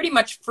pretty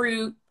much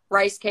fruit,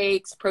 rice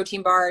cakes,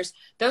 protein bars,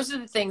 those are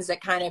the things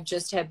that kind of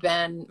just have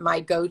been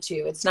my go-to.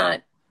 It's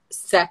not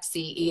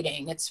sexy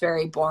eating. It's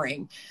very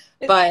boring.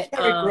 It's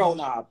very grown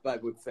up, I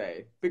would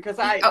say. Because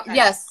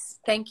yes,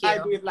 thank you. I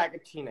do it like a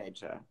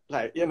teenager.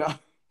 Like, you know.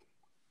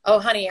 Oh,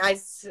 honey,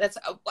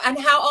 and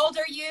how old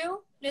are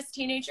you, Miss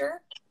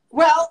Teenager?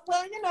 Well,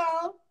 you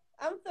know,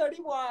 I'm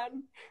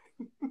 31.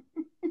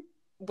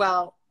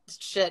 Well,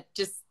 shit,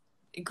 just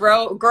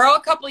grow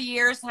a couple of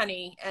years,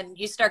 honey, and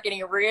you start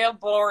getting real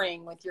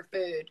boring with your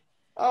food.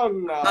 Oh,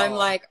 no. I'm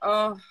like,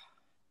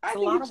 it's a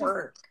lot of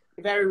work.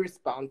 Very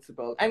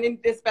responsible. And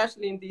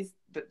especially in these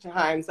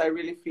times, I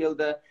really feel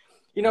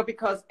you know,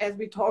 because as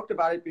we talked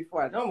about it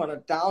before, I don't want to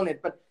down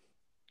it, but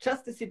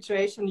just the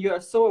situation, you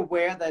are so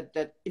aware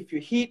that if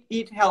you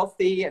eat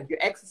healthy and you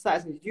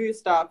exercise and you do your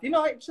stuff, you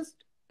know, it just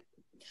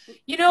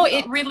You know,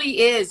 it really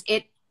is.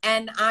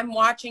 And I'm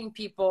watching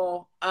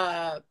people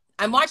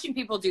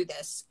do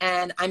this,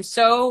 and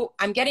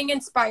I'm getting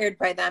inspired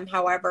by them.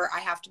 However, I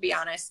have to be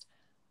honest,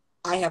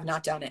 I have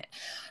not done it.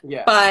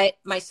 Yeah. But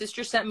my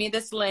sister sent me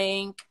this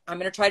link. I'm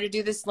going to try to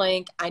do this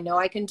link. I know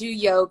I can do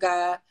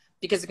yoga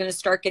because it's going to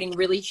start getting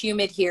really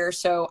humid here.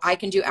 So I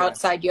can do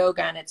outside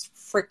yoga, and it's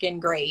freaking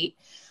great.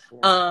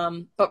 Yeah.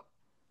 But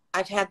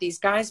I've had these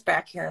guys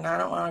back here, and I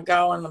don't want to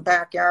go in the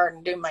backyard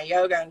and do my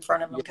yoga in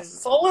front of them because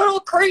it's a little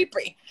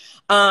creepy.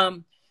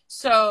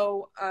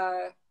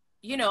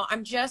 You know,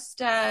 I'm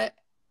just, I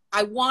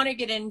want to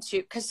get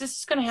into, because this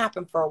is going to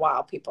happen for a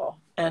while, people.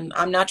 And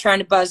I'm not trying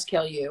to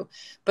buzzkill you,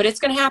 but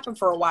it's going to happen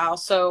for a while.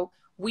 So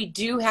we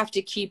do have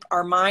to keep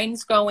our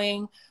minds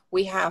going.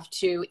 We have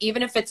to,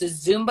 even if it's a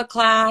Zumba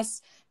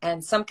class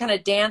and some kind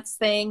of dance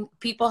thing,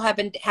 people have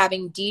been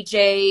having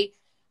DJ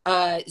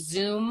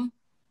Zoom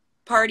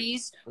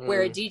parties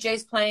where a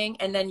DJ's playing,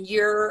 and then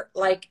you're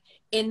like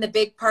in the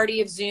big party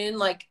of Zoom,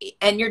 like,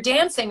 and you're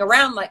dancing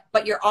around, like,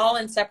 but you're all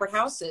in separate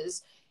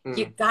houses.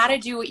 You got to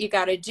do what you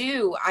got to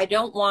do. I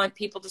don't want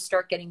people to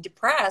start getting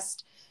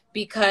depressed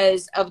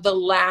because of the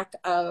lack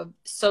of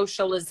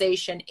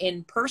socialization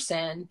in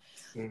person.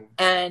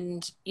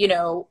 And, you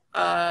know,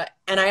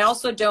 and I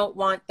also don't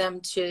want them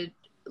to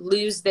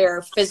lose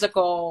their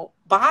physical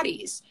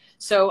bodies.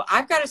 So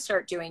I've got to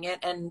start doing it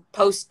and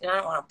post. And I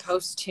don't want to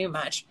post too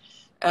much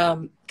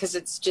because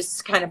it's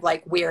just kind of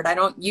like weird. I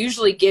don't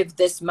usually give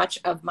this much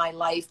of my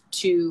life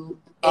to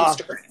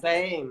Instagram.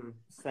 Same.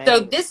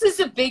 So this is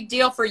a big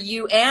deal for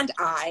you and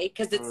I,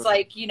 because it's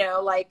like, you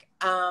know, like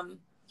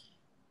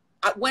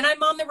when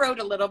I'm on the road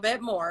a little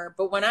bit more,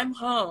 but when I'm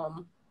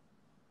home,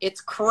 it's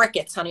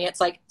crickets, honey.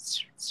 It's like,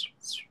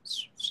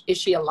 is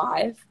she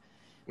alive?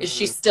 Is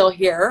she still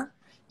here?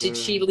 Did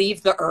she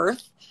leave the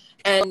earth?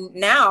 And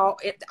now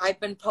I've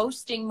been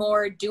posting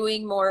more,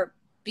 doing more,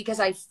 because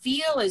I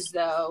feel as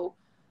though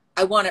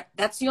I want to,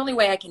 that's the only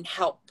way I can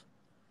help.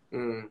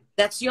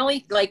 That's the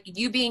only, like,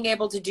 you being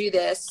able to do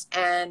this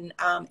and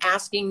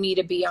asking me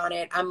to be on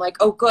it. I'm like,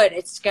 oh, good.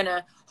 It's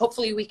gonna,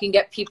 hopefully we can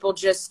get people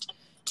just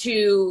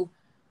to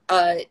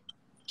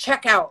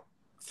check out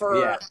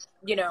for,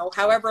 you know,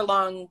 however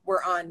long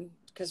we're on,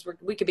 because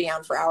we could be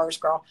on for hours,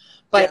 girl.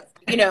 But,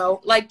 you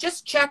know, like,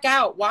 just check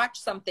out, watch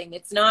something.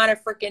 It's not a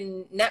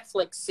freaking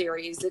Netflix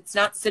series. It's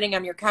not sitting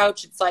on your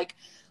couch. It's like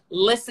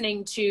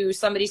listening to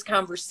somebody's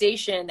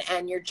conversation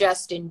and you're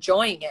just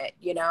enjoying it,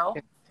 you know?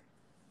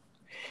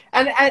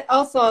 And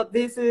also,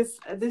 this is,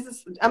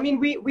 I mean,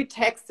 we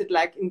texted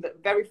like in the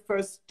very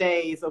first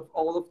days of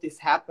all of this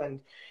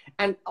happened.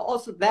 And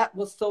also that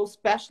was so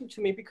special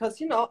to me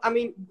because, you know, I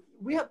mean,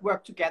 we had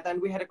worked together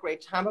and we had a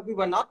great time, but we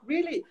were not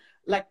really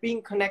like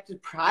being connected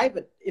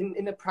private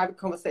in a private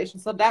conversation.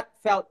 So that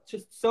felt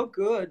just so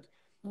good.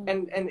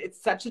 And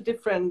it's such a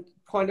different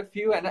point of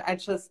view. And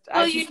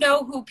well, you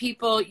know who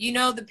people, you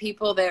know, the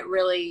people that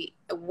really,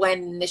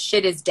 when the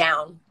shit is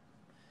down,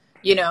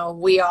 you know,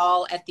 we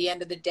all at the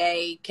end of the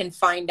day can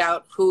find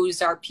out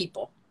who's our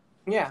people.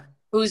 Yeah.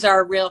 Who's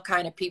our real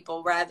kind of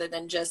people rather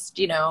than just,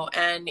 you know,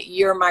 and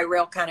you're my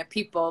real kind of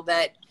people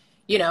that,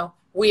 you know,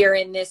 we are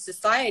in this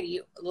society.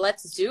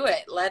 Let's do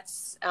it.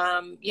 Let's,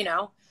 you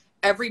know,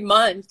 every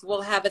month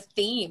we'll have a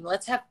theme.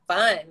 Let's have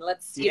fun.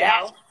 Let's,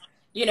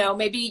 you know,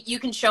 maybe you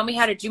can show me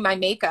how to do my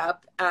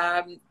makeup.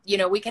 You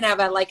know, we can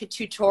have a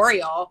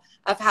tutorial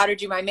of how to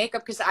do my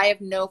makeup because I have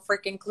no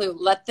freaking clue.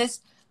 Let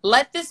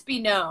this be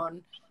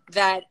known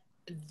that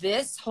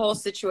this whole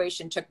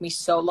situation took me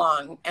so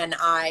long, and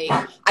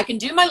I can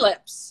do my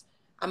lips.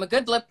 I'm a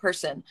good lip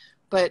person,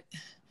 but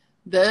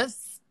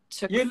this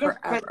took forever. You look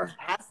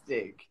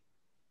fantastic.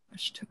 It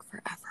took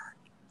forever.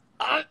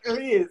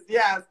 Please,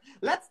 yes.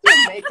 Let's do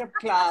a makeup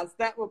class.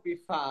 That would be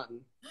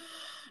fun.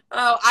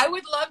 Oh, I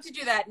would love to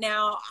do that.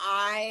 Now,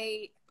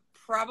 I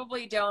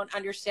probably don't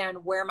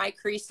understand where my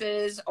crease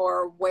is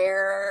or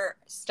where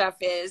stuff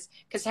is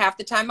because half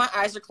the time my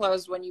eyes are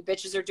closed when you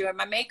bitches are doing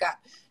my makeup.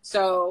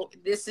 So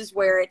this is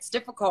where it's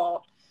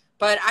difficult,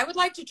 but I would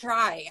like to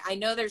try. I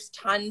know there's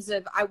tons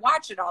of, I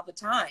watch it all the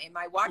time.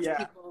 I watch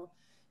people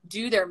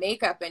do their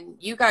makeup and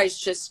you guys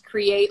just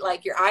create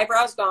like your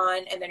eyebrows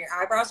gone and then your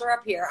eyebrows are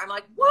up here. I'm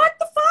like, what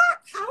the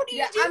fuck? How do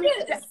you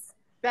do this?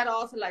 That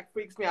also like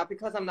freaks me out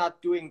because I'm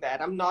not doing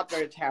that. I'm not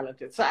very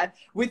talented. So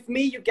with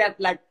me, you get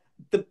like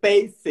the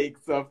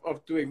basics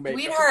of doing makeup.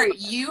 Sweetheart,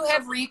 you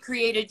have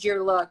recreated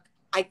your look,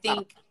 I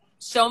think,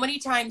 so many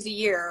times a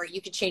year.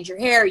 You could change your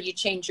hair, you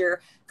change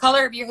your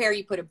color of your hair,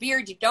 you put a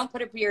beard, you don't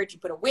put a beard, you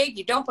put a wig,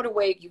 you don't put a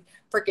wig, you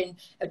freaking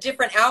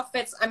different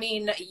outfits. I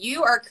mean,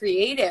 you are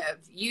creative.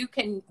 You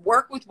can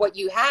work with what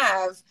you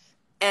have,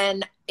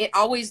 and it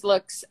always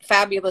looks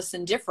fabulous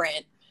and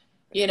different,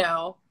 you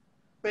know.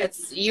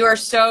 You are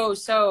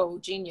so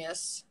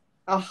genius.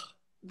 Oh,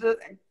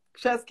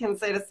 just can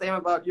say the same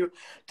about you,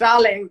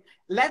 darling.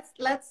 Let's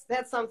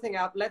set something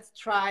up. Let's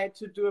try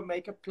to do a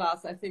makeup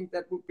class. I think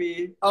that would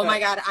be. Oh my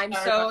God,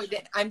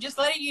 I'm just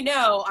letting you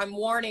know. I'm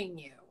warning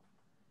you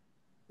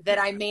that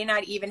I may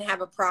not even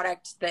have a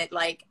product that,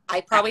 like,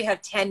 I probably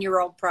have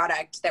 10-year-old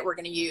product that we're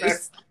going to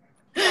use.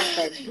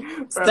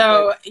 Perfect.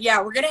 So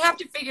yeah, we're gonna have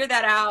to figure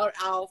that out.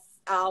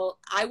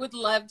 I would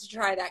love to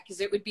try that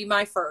because it would be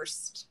my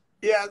first.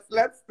 Yes,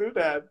 let's do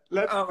that.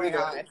 Let's Oh do my that.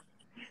 God.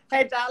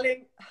 Hey,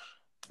 darling,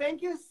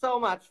 thank you so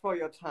much for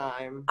your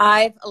time.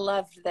 I've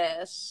loved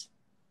this.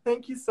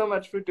 Thank you so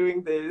much for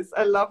doing this.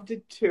 I loved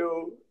it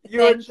too.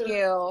 Thank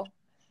you.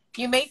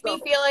 You make me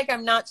So... feel like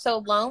I'm not so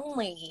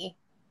lonely.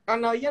 Oh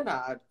no, you're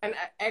not. And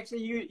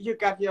actually, you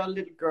got your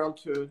little girl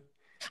too.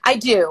 I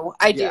do.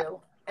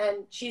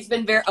 And she's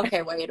been very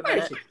okay. Wait a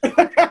minute.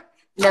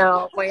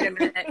 No, wait a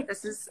minute.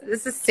 This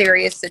is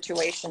serious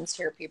situations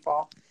here,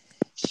 people.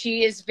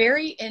 She is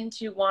very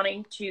into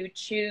wanting to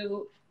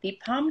chew the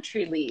palm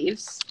tree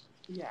leaves.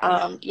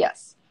 Yeah.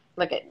 Yes.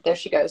 Look at there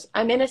she goes.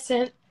 I'm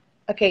innocent.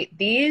 Okay,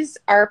 these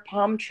are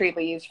palm tree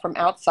leaves from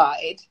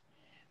outside,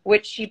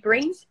 which she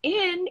brings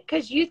in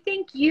because you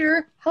think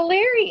you're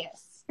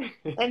hilarious.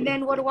 And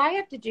then what do I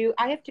have to do?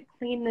 I have to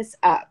clean this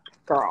up,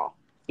 girl.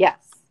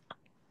 Yes.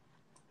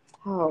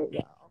 Oh,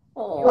 yeah.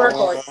 You're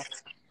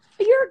gorgeous.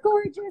 You're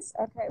gorgeous.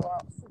 Okay,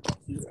 well.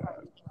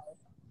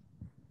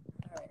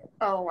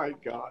 Oh my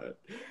God.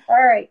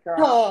 All right, girl.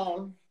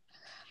 Oh.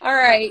 All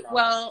right.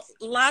 Well,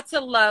 lots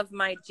of love,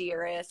 my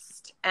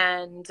dearest,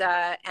 and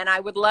I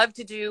would love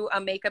to do a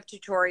makeup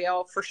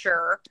tutorial for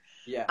sure.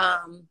 Yeah.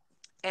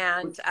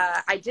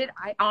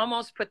 I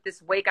almost put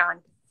this wig on.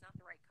 It's not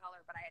the right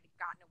color, but I had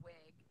gotten a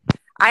wig.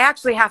 I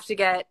actually have to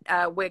get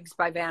wigs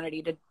by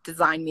Vanity to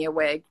design me a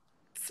wig.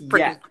 It's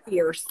freaking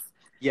fierce.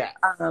 Yeah.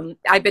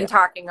 I've been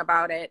talking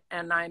about it,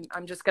 and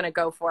I'm just gonna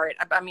go for it.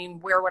 I mean,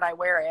 where would I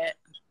wear it?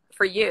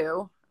 For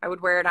you, I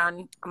would wear it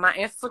on my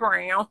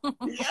Instagram.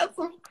 Yes,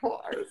 of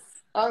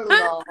course. I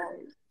love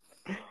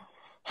it.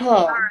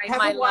 All right,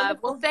 my love.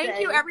 Well, thank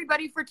you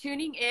everybody for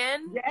tuning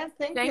in. Yes,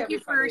 thank you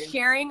for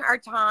sharing our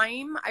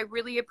time. I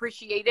really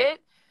appreciate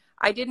it.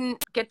 I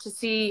didn't get to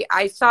see.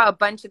 I saw a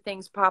bunch of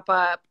things pop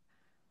up.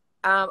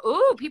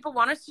 Ooh, people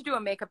want us to do a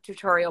makeup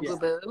tutorial, boo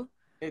boo.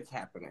 It's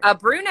happening. A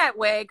brunette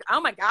wig. Oh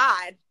my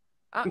God.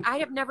 I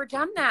have never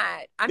done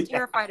that. I'm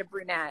terrified of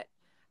brunette.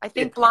 I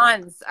think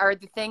blondes are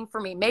the thing for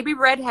me. Maybe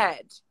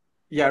redhead.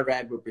 Yeah,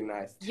 red would be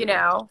nice too. You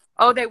know.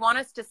 Oh, they want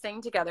us to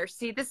sing together.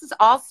 See, this is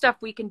all stuff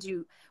we can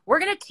do. We're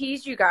going to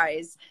tease you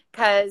guys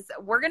because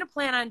we're going to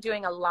plan on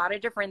doing a lot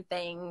of different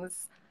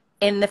things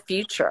in the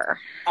future.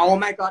 Oh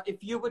my God.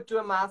 If you would do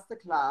a master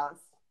class.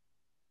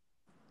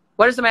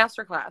 What is a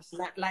master class?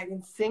 Like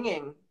in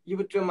singing. You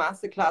would do a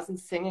master class in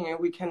singing and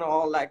we can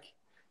all like,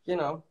 you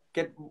know,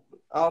 get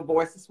our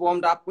voices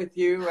warmed up with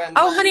you. And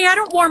oh, honey, I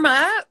don't warm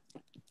up.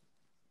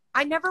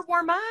 I never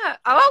warm up.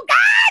 Oh,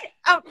 God.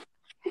 Oh,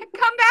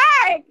 come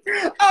back.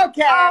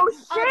 Okay. Oh,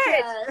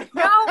 shit. Okay.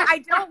 No,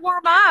 I don't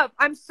warm up.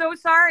 I'm so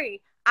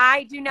sorry.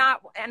 I do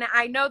not. And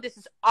I know this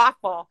is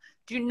awful.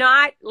 Do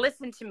not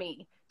listen to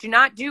me. Do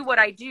not do what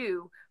I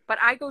do. But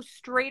I go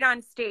straight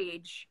on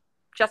stage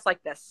just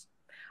like this.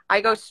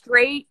 I go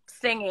straight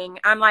singing.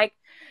 I'm like,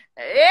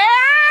 yeah.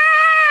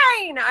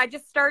 I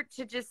just start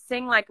to just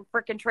sing like a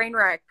freaking train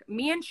wreck.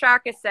 Me and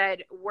Shaka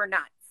said we're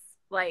nuts.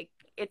 Like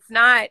it's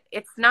not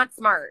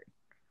smart.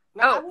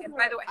 No, and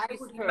by the way, have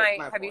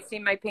you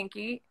seen my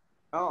pinky?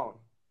 Oh,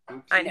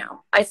 I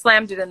know. I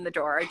slammed it in the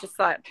door. I just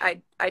thought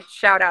I'd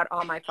shout out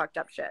all my fucked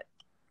up shit.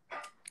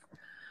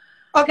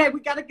 Okay, we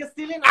got a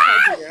Castilian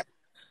here.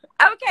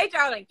 Okay,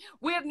 darling.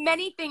 We have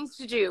many things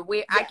to do.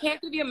 I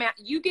can't give you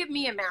you give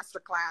me a master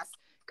class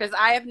because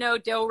I have no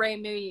do re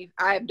mi.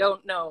 I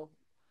don't know.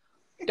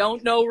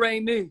 Don't know re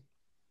mi.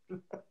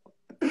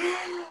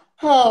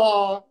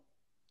 Oh.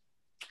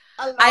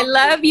 I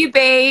love you,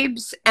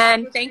 babes.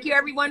 And thank you,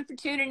 everyone, for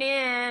tuning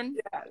in.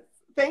 Yes.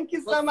 Thank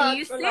you so much. See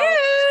you soon.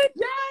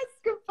 Yes.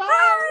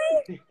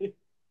 Goodbye. Bye.